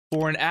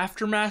For an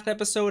aftermath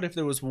episode, if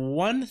there was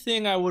one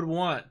thing I would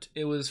want,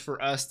 it was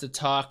for us to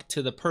talk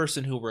to the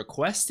person who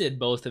requested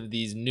both of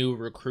these new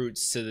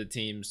recruits to the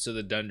teams, to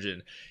the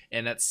dungeon.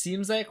 And that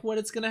seems like what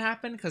it's going to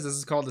happen, because this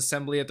is called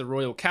Assembly at the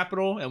Royal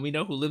Capital, and we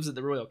know who lives at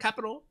the Royal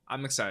Capital.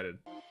 I'm excited.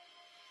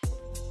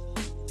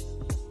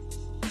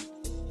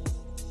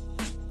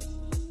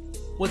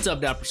 What's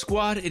up, Dapper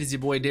Squad? It is your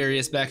boy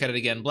Darius back at it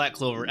again. Black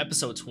Clover,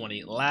 episode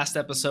 20. Last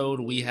episode,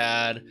 we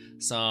had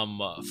some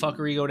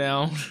fuckery go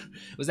down.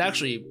 It was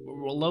actually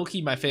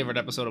low-key my favorite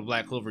episode of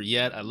Black Clover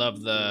yet. I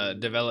love the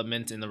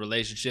development in the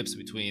relationships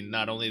between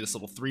not only this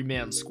little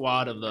three-man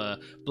squad of the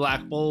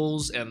Black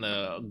Bulls and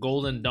the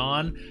Golden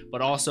Dawn,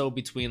 but also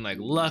between like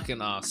Luck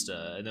and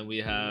Asta. And then we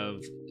have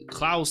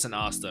Klaus and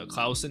Asta,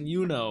 Klaus and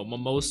Yuno,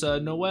 Mimosa,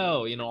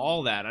 Noelle, you know,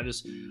 all that.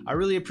 I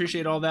really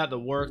appreciate all that, the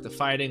work, the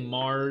fighting,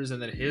 Mars,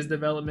 and then his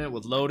development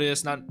with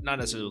Lotus, not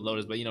necessarily with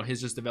Lotus, but you know,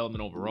 his just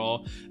development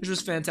overall. It's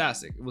just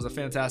fantastic. It was a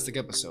fantastic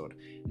episode.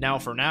 Now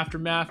for an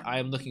aftermath, I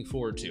am looking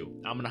forward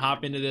to. I'm gonna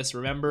hop into this.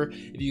 Remember,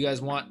 if you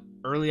guys want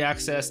early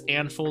access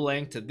and full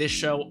length to this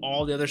show,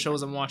 all the other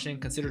shows I'm watching,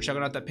 consider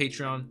checking out that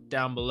Patreon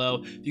down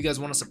below. If you guys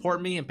want to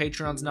support me and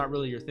Patreon's not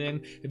really your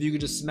thing, if you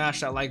could just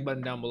smash that like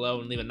button down below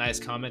and leave a nice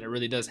comment, it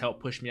really does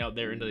help push me out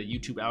there into the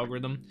YouTube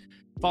algorithm.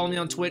 Follow me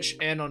on Twitch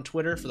and on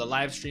Twitter for the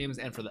live streams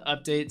and for the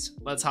updates.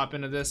 Let's hop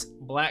into this.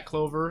 Black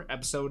Clover,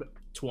 episode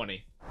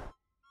 20.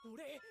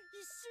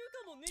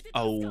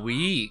 A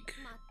week.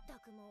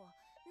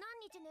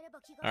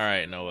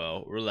 Alright,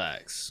 Noelle,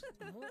 relax.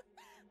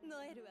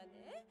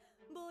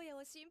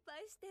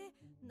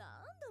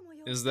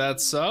 Is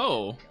that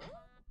so?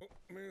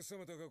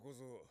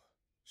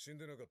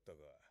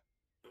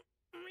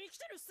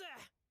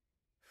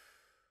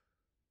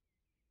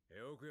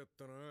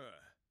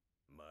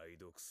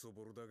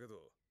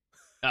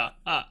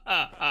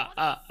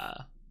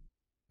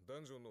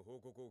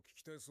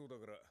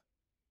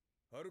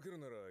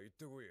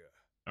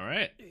 All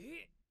right.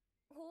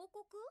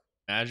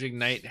 Magic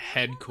Knight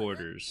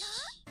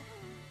headquarters.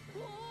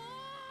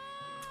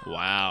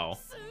 Wow.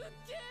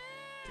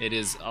 It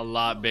is a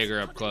lot bigger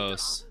up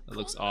close. It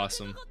looks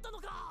awesome.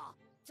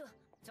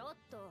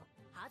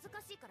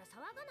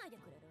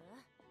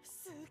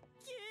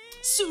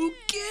 Suke!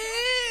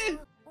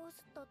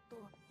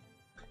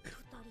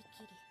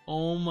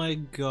 Oh my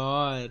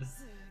god.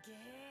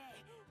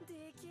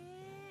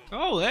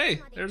 Oh,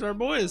 hey, there's our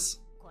boys.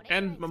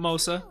 And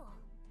Mimosa.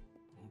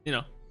 You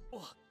know.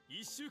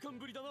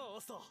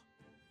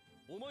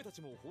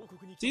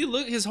 See,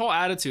 look, his whole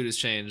attitude has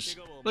changed.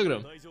 Look at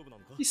him.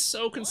 He's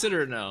so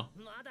considerate now.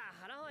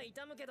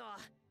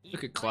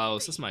 Look at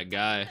Klaus, that's my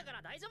guy.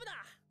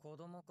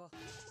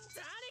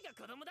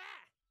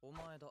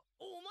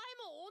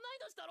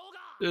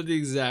 They're the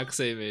exact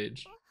same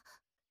age.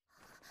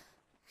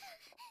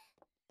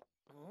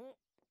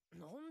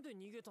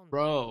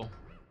 Bro.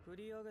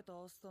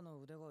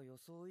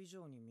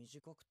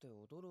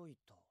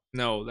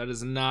 No, that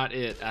is not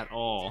it at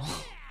all.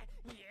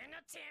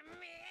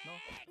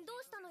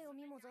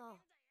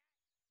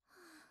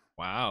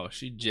 Wow,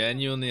 she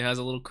genuinely has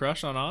a little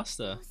crush on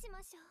Asta.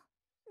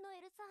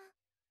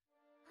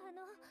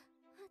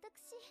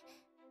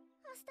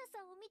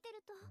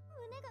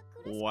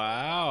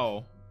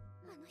 Wow.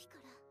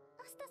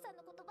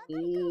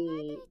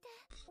 Ooh.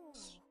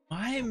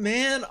 My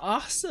man,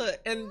 Asta,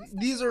 and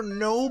these are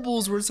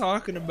nobles we're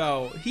talking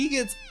about. He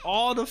gets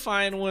all the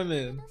fine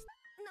women.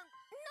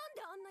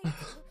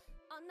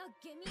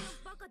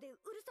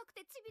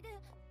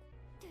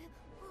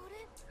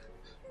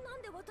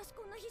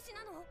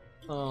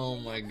 Oh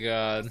my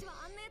god.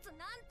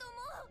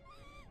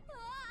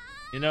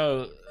 You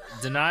know,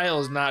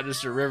 denial is not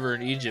just a river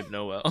in Egypt,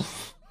 Noelle.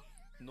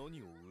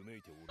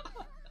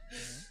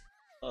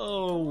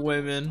 Oh,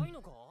 women.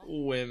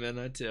 Women,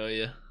 I tell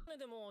you.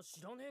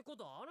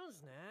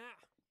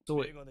 So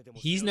wait,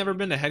 he's never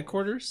been to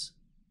headquarters?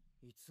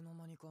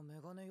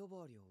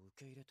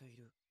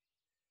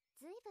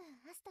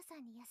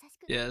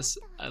 Yes,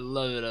 I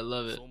love it, I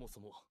love it.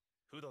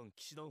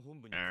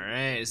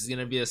 Alright, this is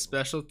gonna be a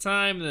special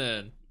time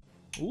then.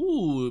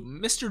 Ooh,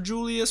 Mr.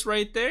 Julius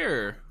right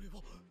there.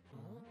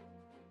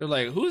 They're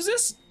like, who's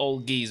this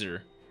old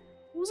geezer?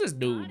 Who's this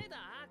dude?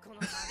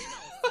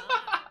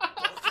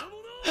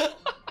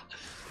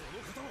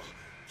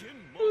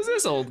 Who's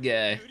this old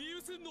guy?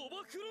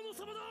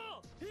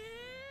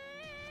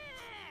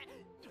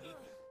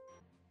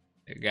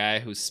 A guy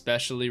who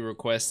specially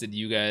requested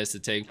you guys to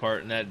take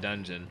part in that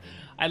dungeon.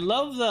 I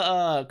love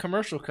the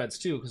commercial cuts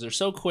too, because they're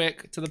so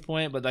quick to the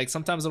point, but like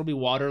sometimes it'll be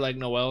water like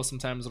Noelle,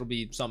 sometimes it'll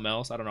be something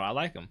else. I don't know, I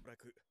like them.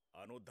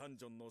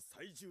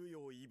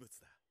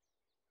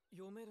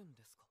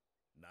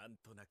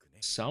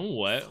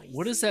 Somewhat?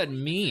 What does that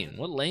mean?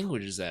 What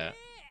language is that?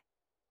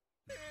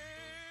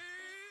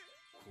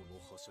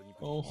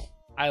 Oh,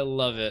 I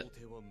love it.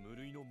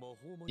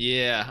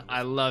 Yeah,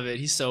 I love it.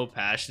 He's so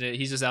passionate.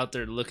 He's just out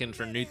there looking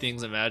for new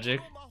things in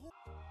magic.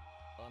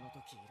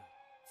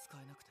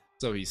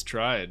 So he's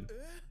tried.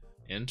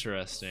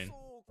 Interesting.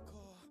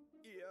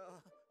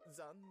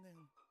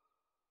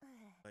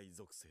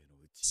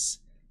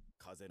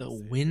 The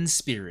wind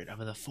spirit of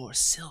the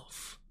forest,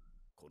 Sylph.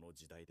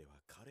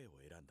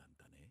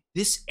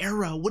 This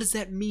era, what does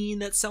that mean?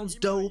 That sounds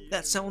dope.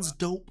 That sounds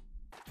dope.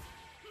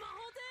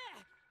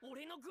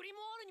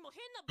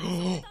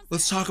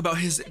 Let's talk about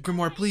his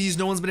grimoire, please.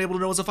 No one's been able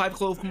to know it's a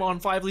 5-clove. Come on,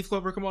 5-leaf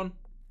clover, come on.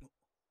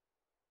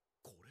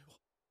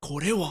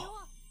 Korewa.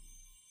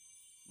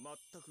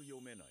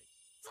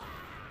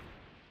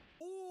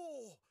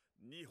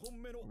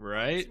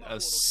 Right?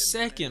 A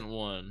second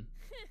one.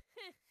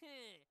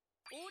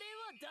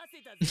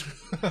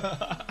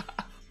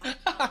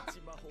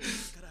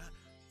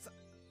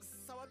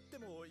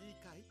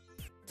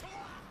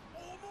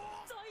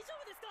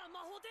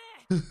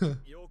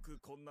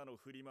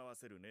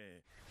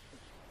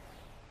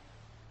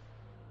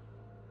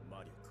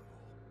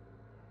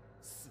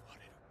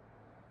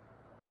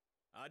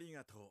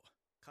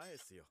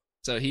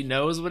 So he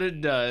knows what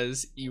it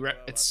does.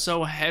 It's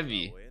so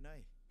heavy.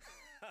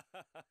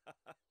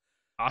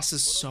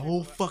 Asta's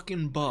so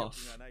fucking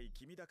buff.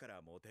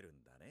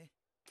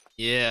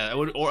 Yeah,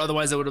 or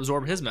otherwise it would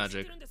absorb his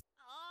magic.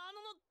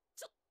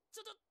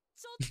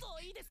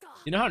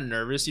 You know how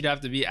nervous you'd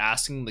have to be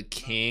asking the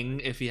king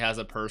if he has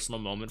a personal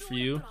moment for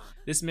you?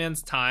 This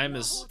man's time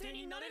is...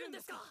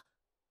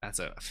 That's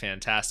a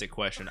fantastic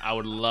question. I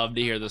would love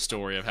to hear the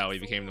story of how he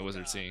became the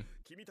Wizard King.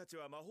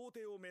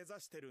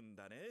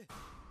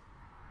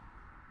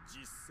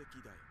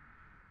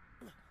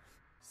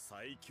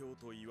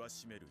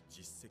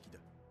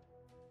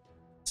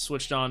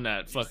 Switched on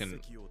that fucking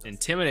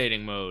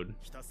intimidating mode.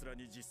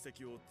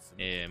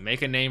 Yeah,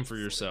 make a name for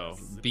yourself.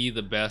 Be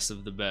the best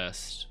of the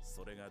best.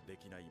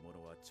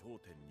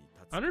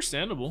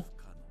 Understandable.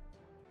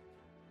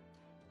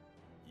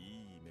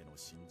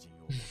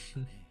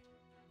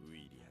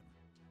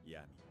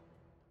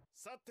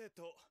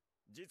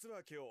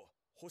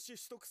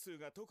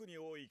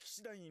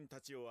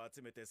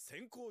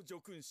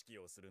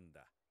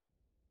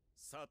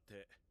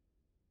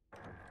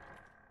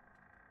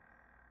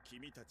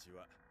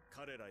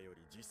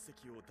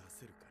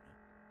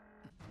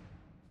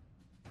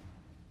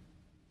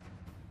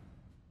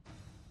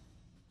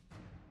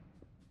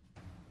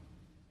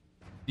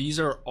 These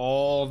are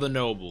all the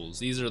nobles.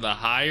 These are the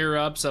higher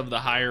ups of the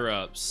higher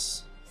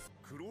ups.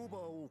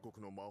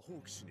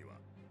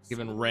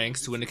 Given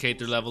ranks to indicate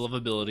their level of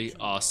ability.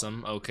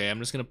 Awesome. Okay, I'm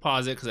just gonna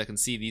pause it because I can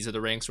see these are the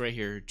ranks right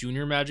here.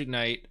 Junior Magic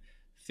Knight,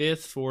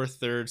 5th, 4th,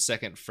 3rd,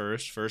 2nd,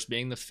 1st. 1st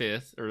being the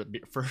 5th, or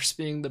 1st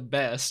being the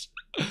best.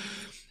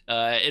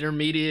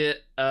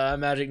 Intermediate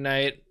Magic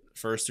Knight,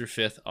 1st through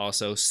 5th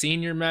also.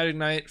 Senior Magic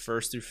Knight,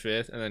 1st through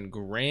 5th, and then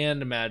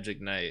Grand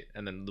Magic Knight,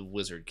 and then the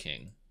Wizard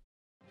King.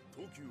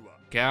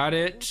 Got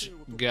it.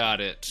 Got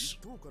it.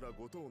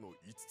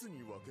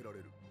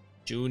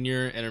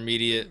 Junior,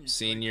 Intermediate,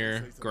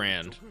 Senior,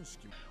 Grand.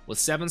 With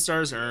 7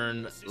 stars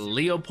earned,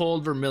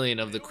 Leopold Vermilion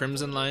of the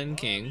Crimson Lion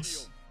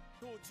Kings.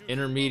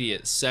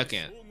 Intermediate,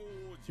 2nd.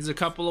 He's a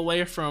couple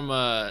away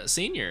from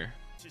Senior.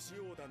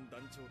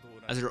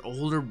 As her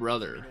older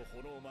brother.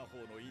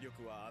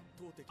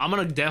 I'm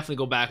gonna definitely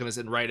go back on this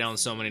and write down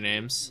so many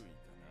names.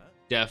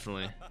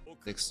 Definitely.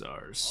 6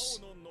 stars.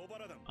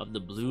 Of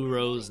the Blue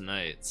Rose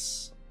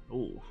Knights.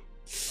 Ooh.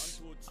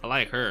 I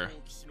like her.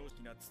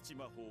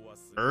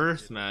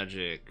 Earth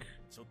Magic.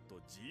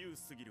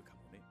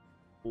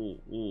 Ooh,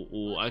 ooh,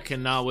 ooh. I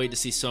cannot wait to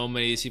see so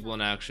many of these people in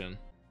action.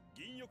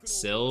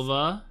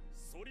 Silva.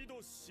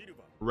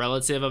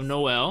 Relative of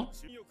Noelle.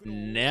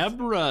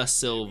 Nebra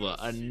Silva.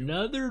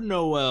 Another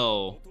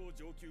Noelle.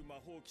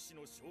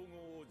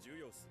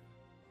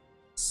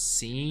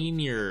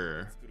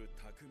 Senior.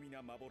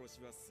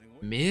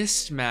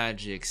 Mist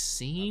Magic.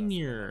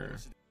 Senior.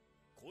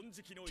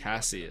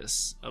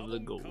 Cassius of the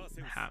Golden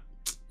Hat.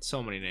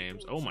 So many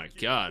names. Oh my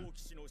god.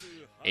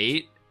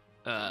 8.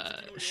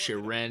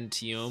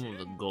 Sharentium of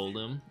the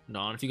Golden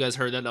Dawn. If you guys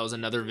heard that, that was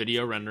another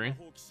video rendering.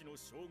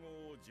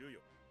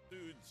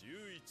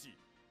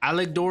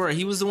 Alec Dora,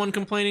 he was the one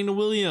complaining to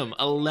William.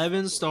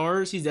 11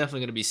 stars. He's definitely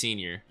going to be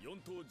senior.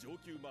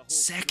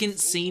 2nd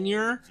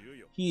senior.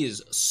 He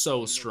is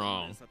so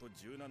strong.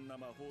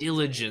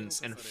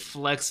 Diligence and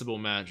flexible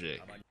magic.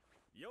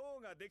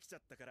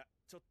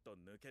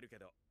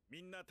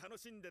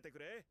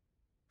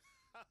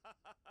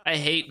 I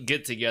hate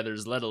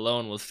get-togethers, let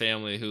alone with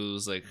family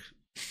who's like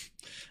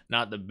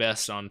not the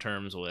best on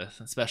terms with,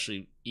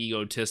 especially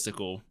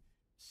egotistical,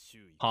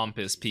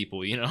 pompous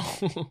people, you know.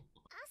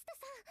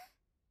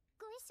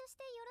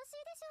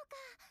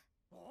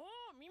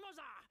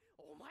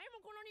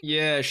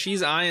 Yeah,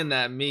 she's eyeing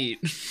that meat.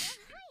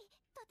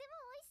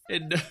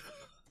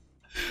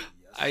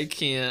 I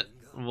can't.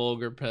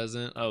 Vulgar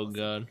peasant. Oh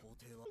god.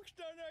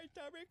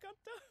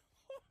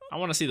 I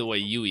want to see the way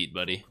you eat,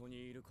 buddy.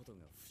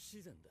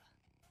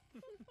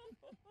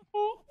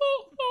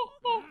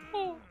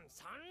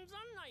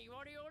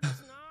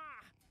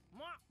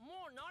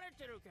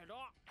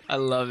 I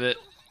love it.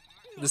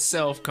 The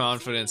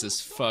self-confidence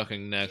is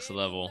fucking next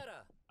level.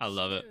 I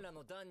love it.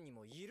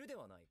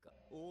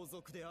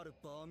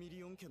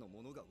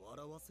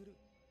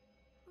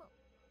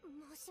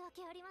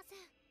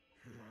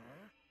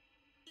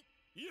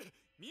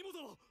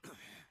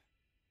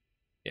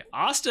 Yeah,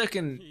 Asta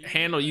can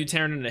handle you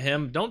tearing into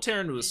him. Don't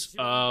tear into his.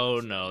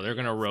 Oh no, they're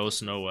gonna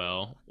roast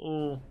Noelle.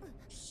 Oh.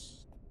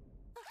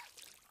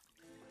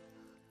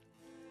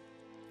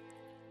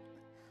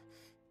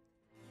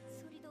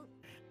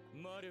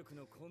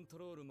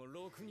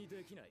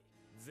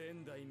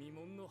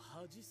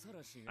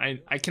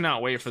 I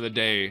cannot wait for the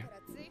day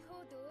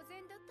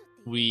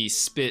we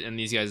spit in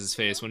these guys'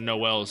 face when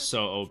Noelle is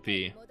so OP.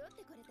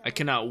 I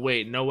cannot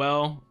wait.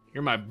 Noelle,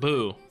 you're my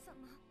boo.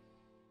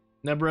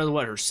 Nebra,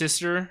 what, her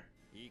sister?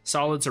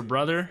 Solid's her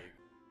brother?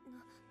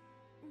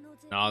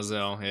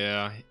 Nozel,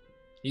 yeah.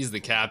 He's the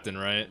captain,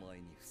 right?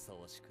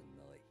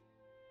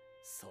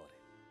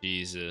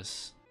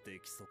 Jesus.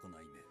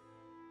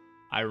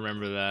 I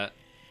remember that.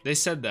 They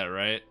said that,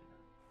 right?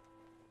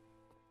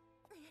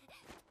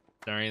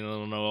 During the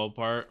little Noelle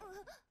part.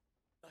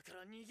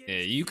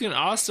 Yeah, you can.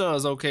 Asta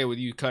is okay with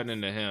you cutting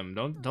into him.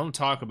 Don't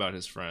talk about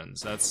his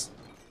friends. That's.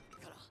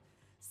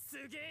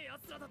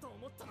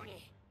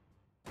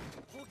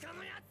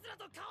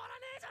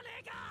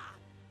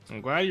 I'm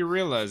glad you're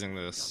realizing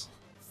this.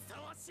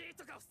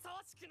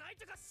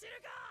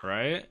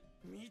 Right?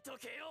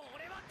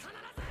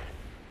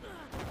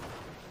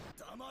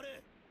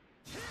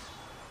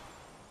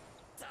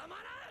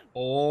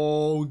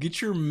 Oh,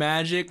 get your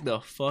magic the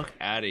fuck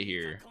out of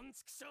here.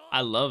 I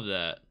love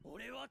that.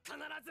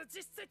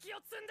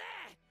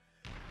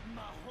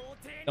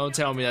 Don't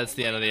tell me that's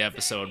the end of the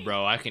episode,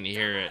 bro. I can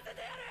hear it.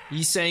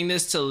 He's saying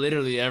this to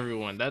literally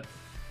everyone.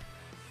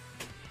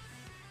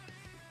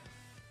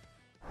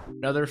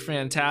 Another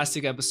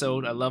fantastic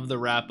episode. I love the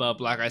wrap up.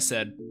 Like I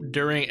said,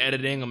 during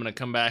editing, I'm gonna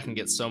come back and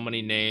get so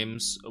many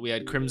names. We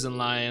had Crimson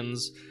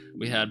Lions,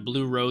 we had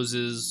Blue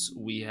Roses,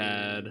 we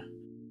had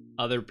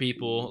other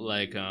people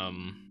like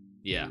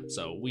yeah.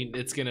 So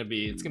it's gonna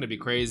be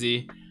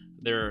crazy.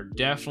 They're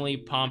definitely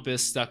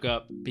pompous, stuck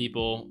up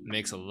people.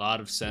 Makes a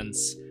lot of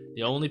sense.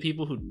 The only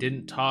people who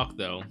didn't talk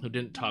though, who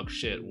didn't talk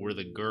shit, were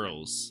the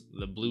girls,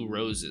 the Blue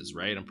Roses,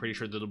 right? I'm pretty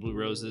sure they're the Blue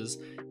Roses.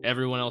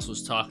 Everyone else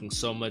was talking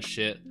so much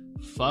shit.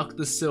 Fuck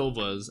the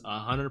Silvas,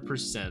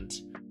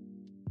 100%.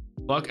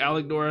 Fuck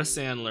Alexandra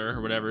Sandler,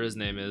 or whatever his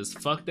name is.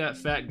 Fuck that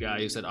fat guy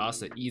who said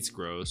Asta eats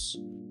gross.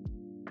 I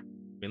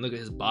mean, look at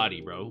his body,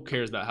 bro. Who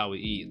cares about how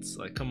he eats?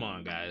 Like, come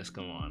on, guys,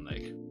 come on.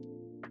 Like,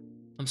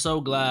 I'm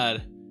so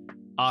glad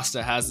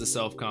Asta has the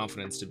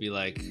self-confidence to be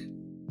like,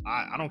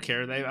 I don't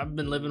care. I've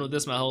been living with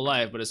this my whole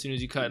life, but as soon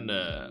as you cut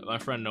into my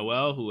friend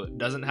Noelle, who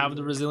doesn't have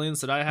the resilience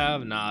that I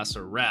have, nah, it's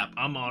a wrap.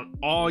 I'm on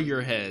all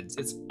your heads.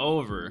 It's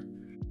over.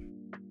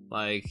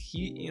 Like,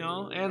 you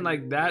know, and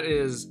like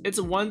it's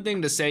one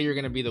thing to say you're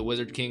gonna be the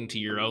Wizard King to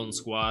your own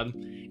squad.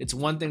 It's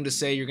one thing to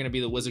say you're gonna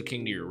be the Wizard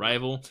King to your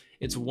rival.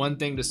 It's one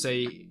thing to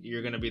say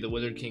you're gonna be the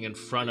Wizard King in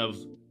front of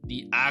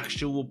the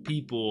actual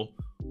people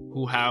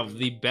who have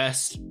the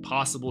best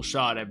possible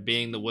shot at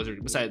being the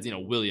wizard, besides, you know,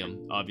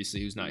 William, obviously,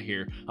 who's not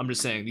here. I'm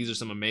just saying, these are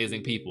some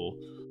amazing people.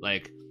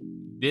 Like,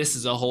 this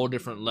is a whole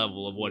different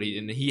level of what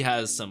and he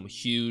has some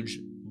huge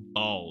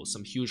balls,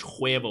 some huge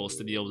huevos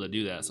to be able to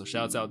do that. So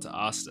shouts out to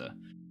Asta.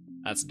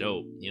 That's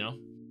dope, you know?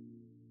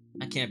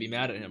 I can't be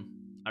mad at him.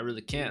 I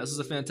really can't. This is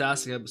a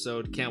fantastic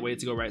episode. Can't wait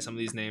to go write some of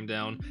these names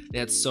down.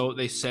 They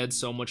said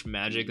so much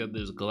magic that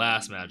there's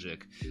glass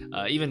magic.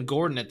 Even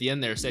Gordon at the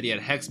end there said he had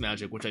hex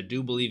magic, which I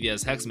do believe he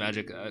has hex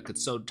magic. I could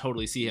so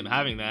totally see him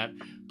having that,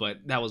 but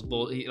that was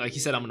bull. Like he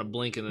said, I'm gonna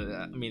blink, and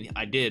I mean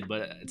I did,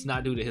 but it's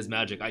not due to his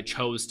magic. I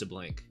chose to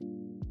blink.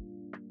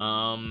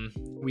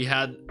 We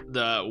had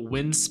the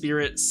wind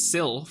spirit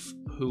Sylph,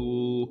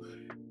 who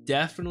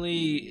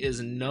definitely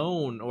is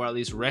known, or at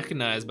least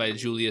recognized by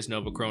Julius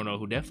Novachrono,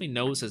 who definitely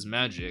knows his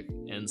magic,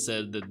 and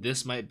said that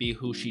this might be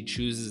who she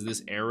chooses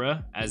this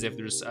era, as if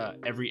there's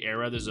every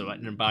era there's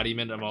an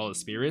embodiment of all the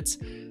spirits.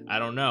 I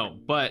don't know,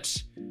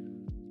 but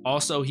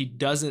also he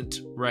doesn't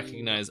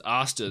recognize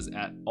Asta's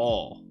at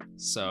all,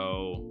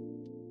 so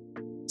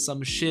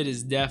some shit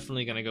is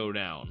definitely gonna go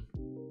down.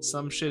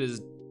 Some shit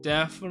is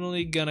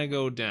definitely gonna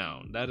go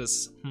down. That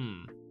is,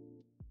 I'm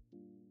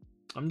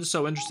just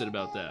so interested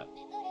about that.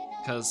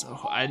 Because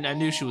I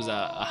knew she was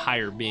a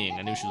higher being.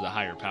 I knew she was a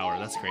higher power.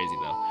 That's crazy,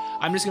 though.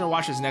 I'm just going to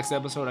watch this next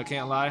episode. I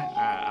can't lie.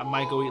 I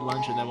might go eat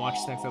lunch and then watch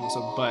this next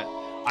episode. But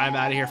I'm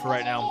out of here for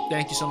right now.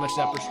 Thank you so much,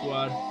 Dapper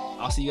Squad.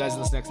 I'll see you guys in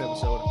this next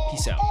episode.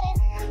 Peace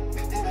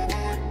out.